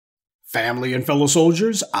Family and fellow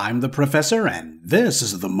soldiers, I'm the professor, and this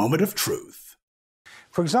is the moment of truth.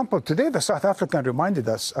 For example, today the South African reminded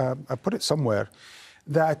us, I put it somewhere,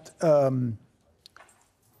 that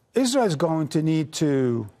Israel is going to need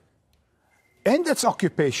to end its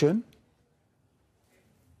occupation,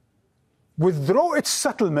 withdraw its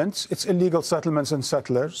settlements, its illegal settlements and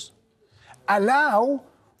settlers, allow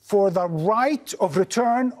for the right of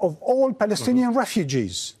return of all Palestinian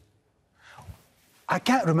refugees. I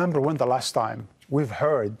can't remember when the last time we've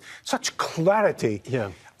heard such clarity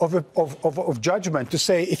of judgment to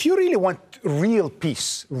say, if you really want real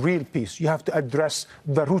peace, you have to address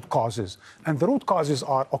the root causes. And the root causes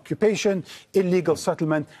are occupation, illegal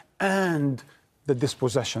settlement, and the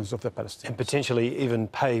dispossessions of the Palestinians. And potentially even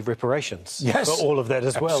pay reparations for all of that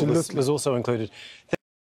as absolutely. Well was also included.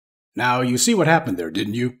 Now, you see what happened there,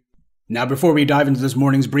 didn't you? Now, before we dive into this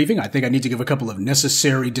morning's briefing, I think I need to give a couple of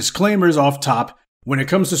necessary disclaimers off top. When it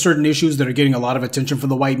comes to certain issues that are getting a lot of attention from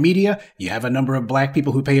the white media, you have a number of black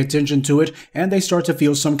people who pay attention to it, and they start to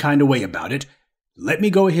feel some kind of way about it. Let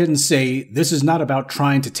me go ahead and say this is not about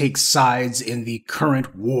trying to take sides in the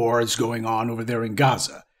current wars going on over there in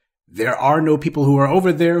Gaza. There are no people who are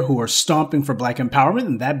over there who are stomping for black empowerment,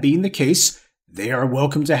 and that being the case, they are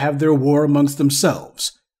welcome to have their war amongst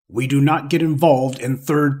themselves. We do not get involved in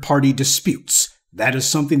third-party disputes. That is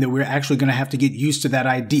something that we're actually going to have to get used to, that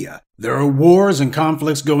idea. There are wars and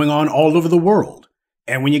conflicts going on all over the world.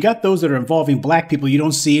 And when you got those that are involving black people, you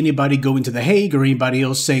don't see anybody going to The Hague or anybody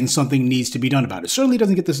else saying something needs to be done about it. It certainly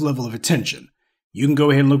doesn't get this level of attention. You can go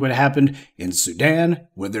ahead and look what happened in Sudan,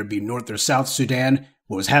 whether it be North or South Sudan,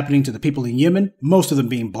 what was happening to the people in Yemen, most of them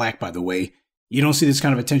being black, by the way. You don't see this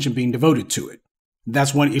kind of attention being devoted to it.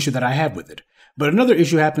 That's one issue that I have with it. But another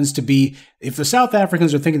issue happens to be, if the South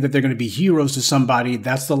Africans are thinking that they're going to be heroes to somebody,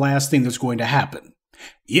 that's the last thing that's going to happen.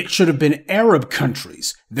 It should have been Arab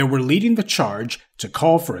countries that were leading the charge to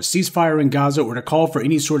call for a ceasefire in Gaza or to call for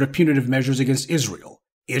any sort of punitive measures against Israel.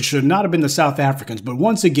 It should not have been the South Africans, but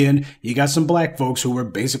once again, you got some black folks who were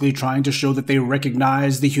basically trying to show that they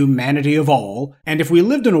recognize the humanity of all. And if we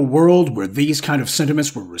lived in a world where these kind of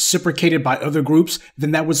sentiments were reciprocated by other groups,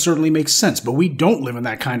 then that would certainly make sense. But we don't live in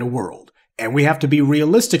that kind of world. And we have to be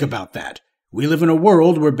realistic about that. We live in a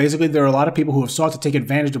world where basically there are a lot of people who have sought to take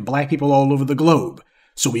advantage of black people all over the globe.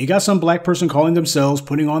 So when you got some black person calling themselves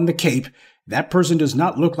putting on the cape, that person does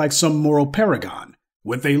not look like some moral paragon.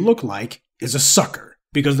 What they look like is a sucker.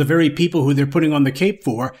 Because the very people who they're putting on the cape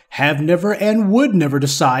for have never and would never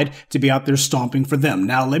decide to be out there stomping for them.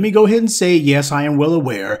 Now, let me go ahead and say, yes, I am well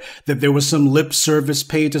aware that there was some lip service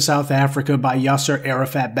paid to South Africa by Yasser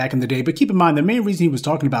Arafat back in the day. But keep in mind, the main reason he was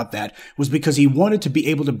talking about that was because he wanted to be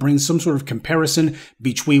able to bring some sort of comparison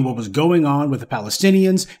between what was going on with the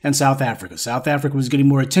Palestinians and South Africa. South Africa was getting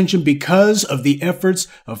more attention because of the efforts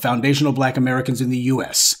of foundational black Americans in the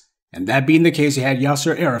U.S. And that being the case, he had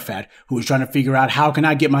Yasser Arafat, who was trying to figure out, how can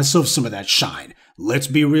I get myself some of that shine? Let's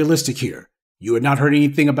be realistic here. You had not heard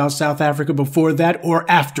anything about South Africa before that or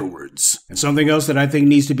afterwards. And something else that I think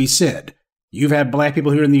needs to be said. You've had black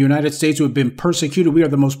people here in the United States who have been persecuted. We are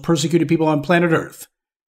the most persecuted people on planet Earth.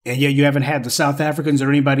 And yet you haven't had the South Africans or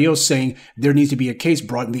anybody else saying there needs to be a case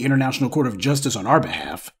brought in the International Court of Justice on our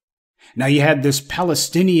behalf. Now you had this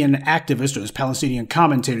Palestinian activist or this Palestinian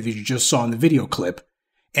commentator that you just saw in the video clip.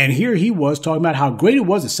 And here he was talking about how great it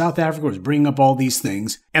was that South Africa was bringing up all these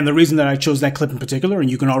things. And the reason that I chose that clip in particular, and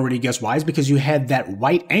you can already guess why, is because you had that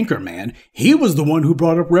white anchor man. He was the one who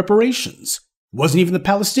brought up reparations. Wasn't even the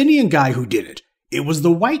Palestinian guy who did it. It was the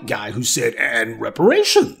white guy who said, and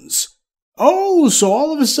reparations. Oh, so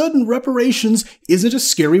all of a sudden reparations isn't a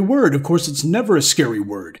scary word. Of course, it's never a scary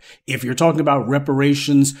word. If you're talking about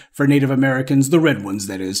reparations for Native Americans, the red ones,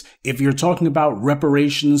 that is, if you're talking about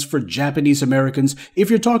reparations for Japanese Americans, if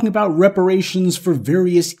you're talking about reparations for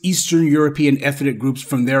various Eastern European ethnic groups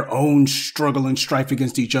from their own struggle and strife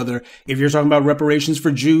against each other, if you're talking about reparations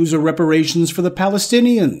for Jews or reparations for the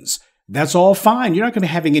Palestinians, that's all fine. You're not going to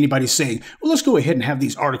be having anybody saying, well, let's go ahead and have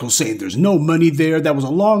these articles saying there's no money there. That was a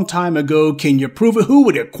long time ago. Can you prove it? Who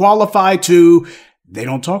would it qualify to? They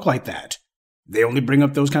don't talk like that. They only bring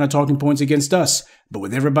up those kind of talking points against us. But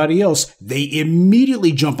with everybody else, they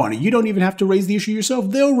immediately jump on it. You don't even have to raise the issue yourself.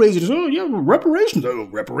 They'll raise it as, oh, yeah, reparations. Oh,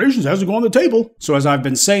 reparations has to go on the table. So as I've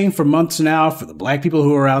been saying for months now, for the black people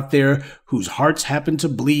who are out there whose hearts happen to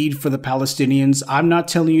bleed for the Palestinians, I'm not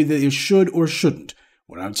telling you that it should or shouldn't.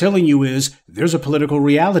 What I'm telling you is there's a political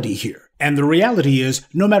reality here. And the reality is,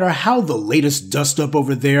 no matter how the latest dust-up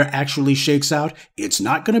over there actually shakes out, it's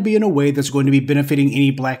not going to be in a way that's going to be benefiting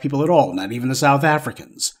any black people at all, not even the South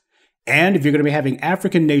Africans. And if you're going to be having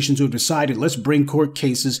African nations who have decided, let's bring court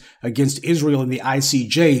cases against Israel in the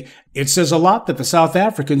ICJ, it says a lot that the South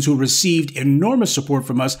Africans who received enormous support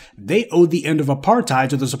from us, they owed the end of apartheid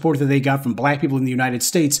to the support that they got from black people in the United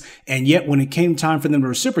States. And yet when it came time for them to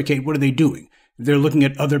reciprocate, what are they doing? They're looking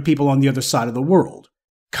at other people on the other side of the world.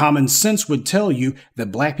 Common sense would tell you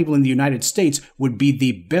that black people in the United States would be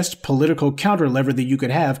the best political counter lever that you could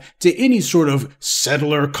have to any sort of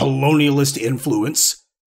settler colonialist influence.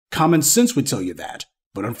 Common sense would tell you that.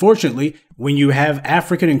 But unfortunately, when you have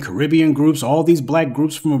African and Caribbean groups, all these black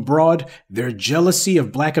groups from abroad, their jealousy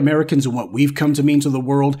of black Americans and what we've come to mean to the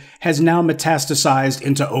world has now metastasized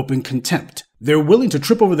into open contempt. They're willing to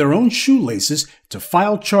trip over their own shoelaces to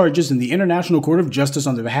file charges in the International Court of Justice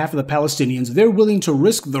on behalf of the Palestinians. They're willing to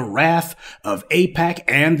risk the wrath of AIPAC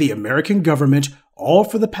and the American government, all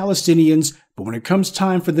for the Palestinians. But when it comes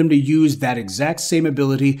time for them to use that exact same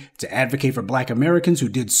ability to advocate for black Americans who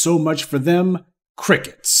did so much for them,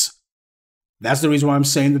 crickets. That's the reason why I'm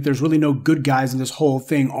saying that there's really no good guys in this whole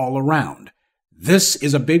thing all around. This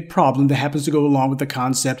is a big problem that happens to go along with the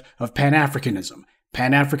concept of Pan-Africanism.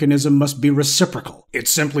 Pan-Africanism must be reciprocal. It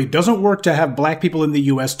simply doesn't work to have black people in the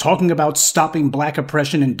U.S. talking about stopping black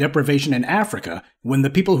oppression and deprivation in Africa when the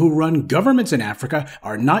people who run governments in Africa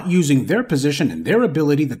are not using their position and their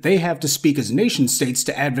ability that they have to speak as nation states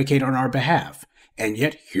to advocate on our behalf. And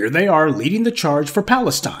yet here they are leading the charge for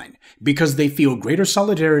Palestine because they feel greater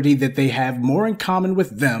solidarity that they have more in common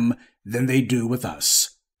with them than they do with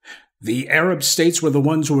us. The Arab states were the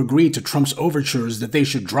ones who agreed to Trump's overtures that they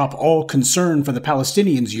should drop all concern for the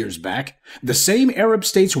Palestinians years back. The same Arab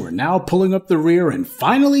states who are now pulling up the rear and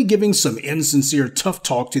finally giving some insincere tough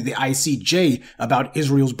talk to the ICJ about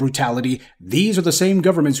Israel's brutality. These are the same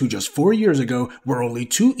governments who just 4 years ago were only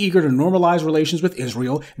too eager to normalize relations with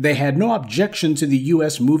Israel. They had no objection to the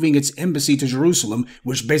U.S. moving its embassy to Jerusalem,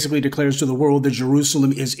 which basically declares to the world that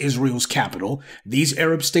Jerusalem is Israel's capital. These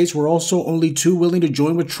Arab states were also only too willing to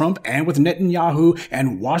join with Trump and with Netanyahu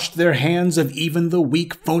and washed their hands of even the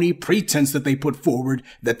weak, phony pretense that they put forward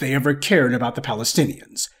that they ever cared about the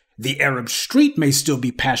Palestinians. The Arab street may still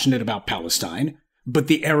be passionate about Palestine, but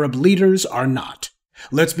the Arab leaders are not.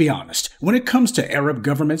 Let's be honest, when it comes to Arab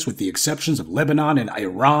governments, with the exceptions of Lebanon and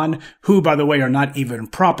Iran, who, by the way, are not even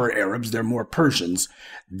proper Arabs, they're more Persians,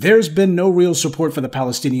 there's been no real support for the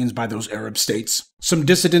Palestinians by those Arab states. Some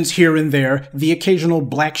dissidents here and there, the occasional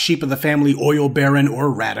black sheep of the family oil baron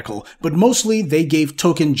or radical, but mostly they gave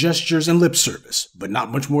token gestures and lip service, but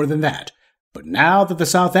not much more than that. But now that the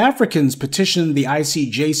South Africans petitioned the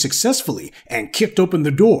ICJ successfully and kicked open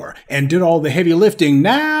the door and did all the heavy lifting,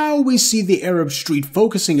 now we see the Arab street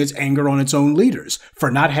focusing its anger on its own leaders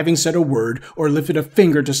for not having said a word or lifted a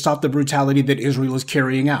finger to stop the brutality that Israel is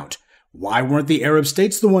carrying out. Why weren't the Arab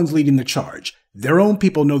states the ones leading the charge? Their own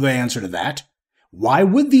people know the answer to that. Why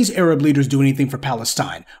would these Arab leaders do anything for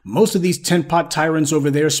Palestine? Most of these tin-pot tyrants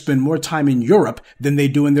over there spend more time in Europe than they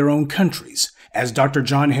do in their own countries. As Dr.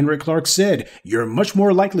 John Henrik Clarke said, you're much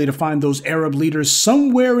more likely to find those Arab leaders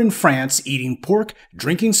somewhere in France eating pork,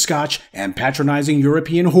 drinking scotch, and patronizing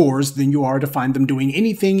European whores than you are to find them doing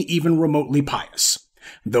anything even remotely pious.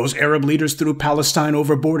 Those Arab leaders threw Palestine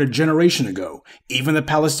overboard a generation ago. Even the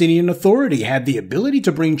Palestinian Authority had the ability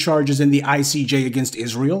to bring charges in the ICJ against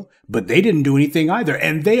Israel, but they didn't do anything either,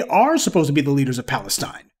 and they are supposed to be the leaders of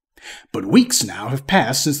Palestine. But weeks now have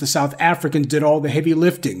passed since the South Africans did all the heavy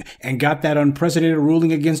lifting and got that unprecedented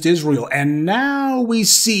ruling against Israel, and now we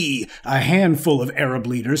see a handful of Arab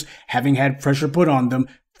leaders, having had pressure put on them,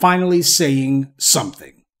 finally saying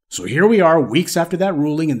something. So here we are, weeks after that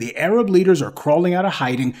ruling, and the Arab leaders are crawling out of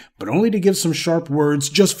hiding, but only to give some sharp words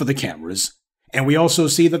just for the cameras. And we also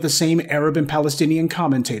see that the same Arab and Palestinian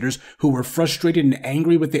commentators who were frustrated and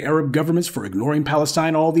angry with the Arab governments for ignoring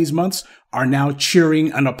Palestine all these months are now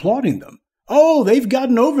cheering and applauding them. Oh, they've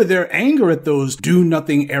gotten over their anger at those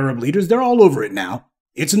do-nothing Arab leaders. They're all over it now.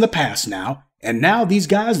 It's in the past now. And now these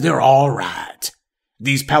guys, they're all right.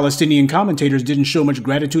 These Palestinian commentators didn't show much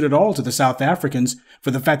gratitude at all to the South Africans for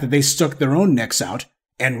the fact that they stuck their own necks out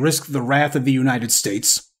and risked the wrath of the United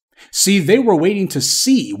States. See, they were waiting to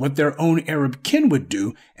see what their own Arab kin would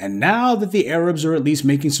do, and now that the Arabs are at least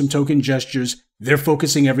making some token gestures, they're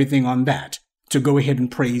focusing everything on that, to go ahead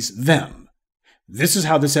and praise them. This is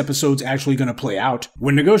how this episode's actually going to play out.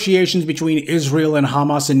 When negotiations between Israel and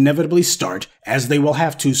Hamas inevitably start, as they will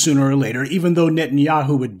have to sooner or later, even though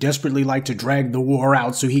Netanyahu would desperately like to drag the war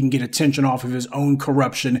out so he can get attention off of his own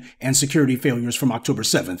corruption and security failures from October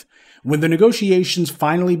 7th. When the negotiations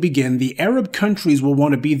finally begin, the Arab countries will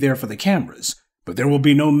want to be there for the cameras, but there will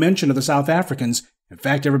be no mention of the South Africans, In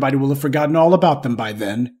fact, everybody will have forgotten all about them by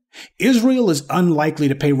then. Israel is unlikely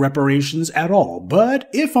to pay reparations at all, but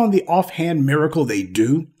if on the offhand miracle they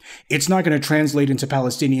do, it's not going to translate into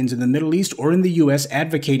Palestinians in the Middle East or in the US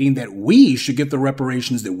advocating that we should get the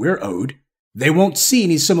reparations that we're owed. They won't see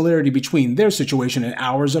any similarity between their situation and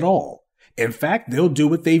ours at all. In fact, they'll do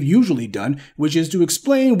what they've usually done, which is to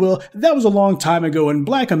explain, well, that was a long time ago and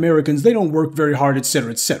black Americans, they don't work very hard,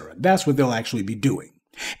 etc., etc. That's what they'll actually be doing.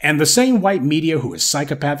 And the same white media who is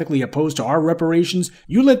psychopathically opposed to our reparations,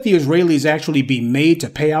 you let the Israelis actually be made to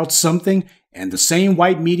pay out something, and the same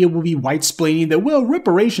white media will be white-splaining that, well,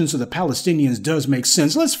 reparations to the Palestinians does make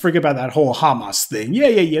sense. Let's forget about that whole Hamas thing. Yeah,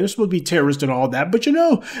 they're supposed to be terrorists and all that, but you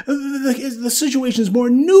know, the situation is more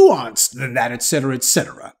nuanced than that, etc.,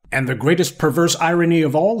 etc. And the greatest perverse irony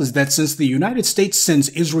of all is that since the United States sends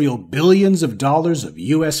Israel billions of dollars of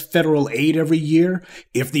U.S. federal aid every year,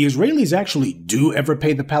 if the Israelis actually do ever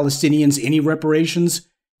pay the Palestinians any reparations,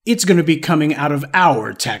 it's going to be coming out of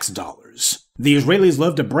our tax dollars. The Israelis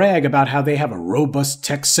love to brag about how they have a robust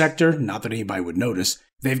tech sector, not that anybody would notice.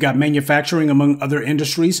 They've got manufacturing among other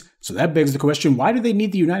industries, so that begs the question, why do they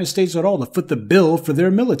need the United States at all to foot the bill for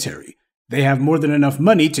their military? They have more than enough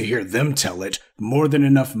money, to hear them tell it, more than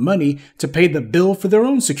enough money to pay the bill for their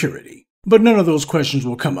own security. But none of those questions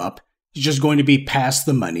will come up. It's just going to be pass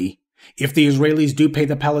the money. If the Israelis do pay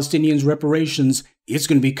the Palestinians reparations, it's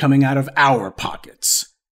going to be coming out of our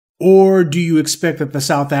pockets. Or do you expect that the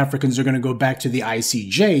South Africans are going to go back to the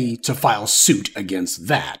ICJ to file suit against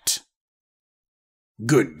that?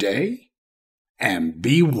 Good day, and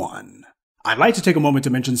be one. I'd like to take a moment to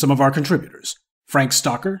mention some of our contributors. Frank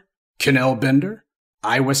Stocker, Kennell Bender,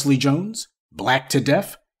 I. Wesley Jones, Black to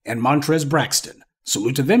Deaf, and Montrez Braxton.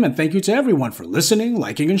 Salute to them and thank you to everyone for listening,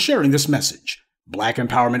 liking, and sharing this message. Black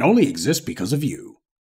empowerment only exists because of you.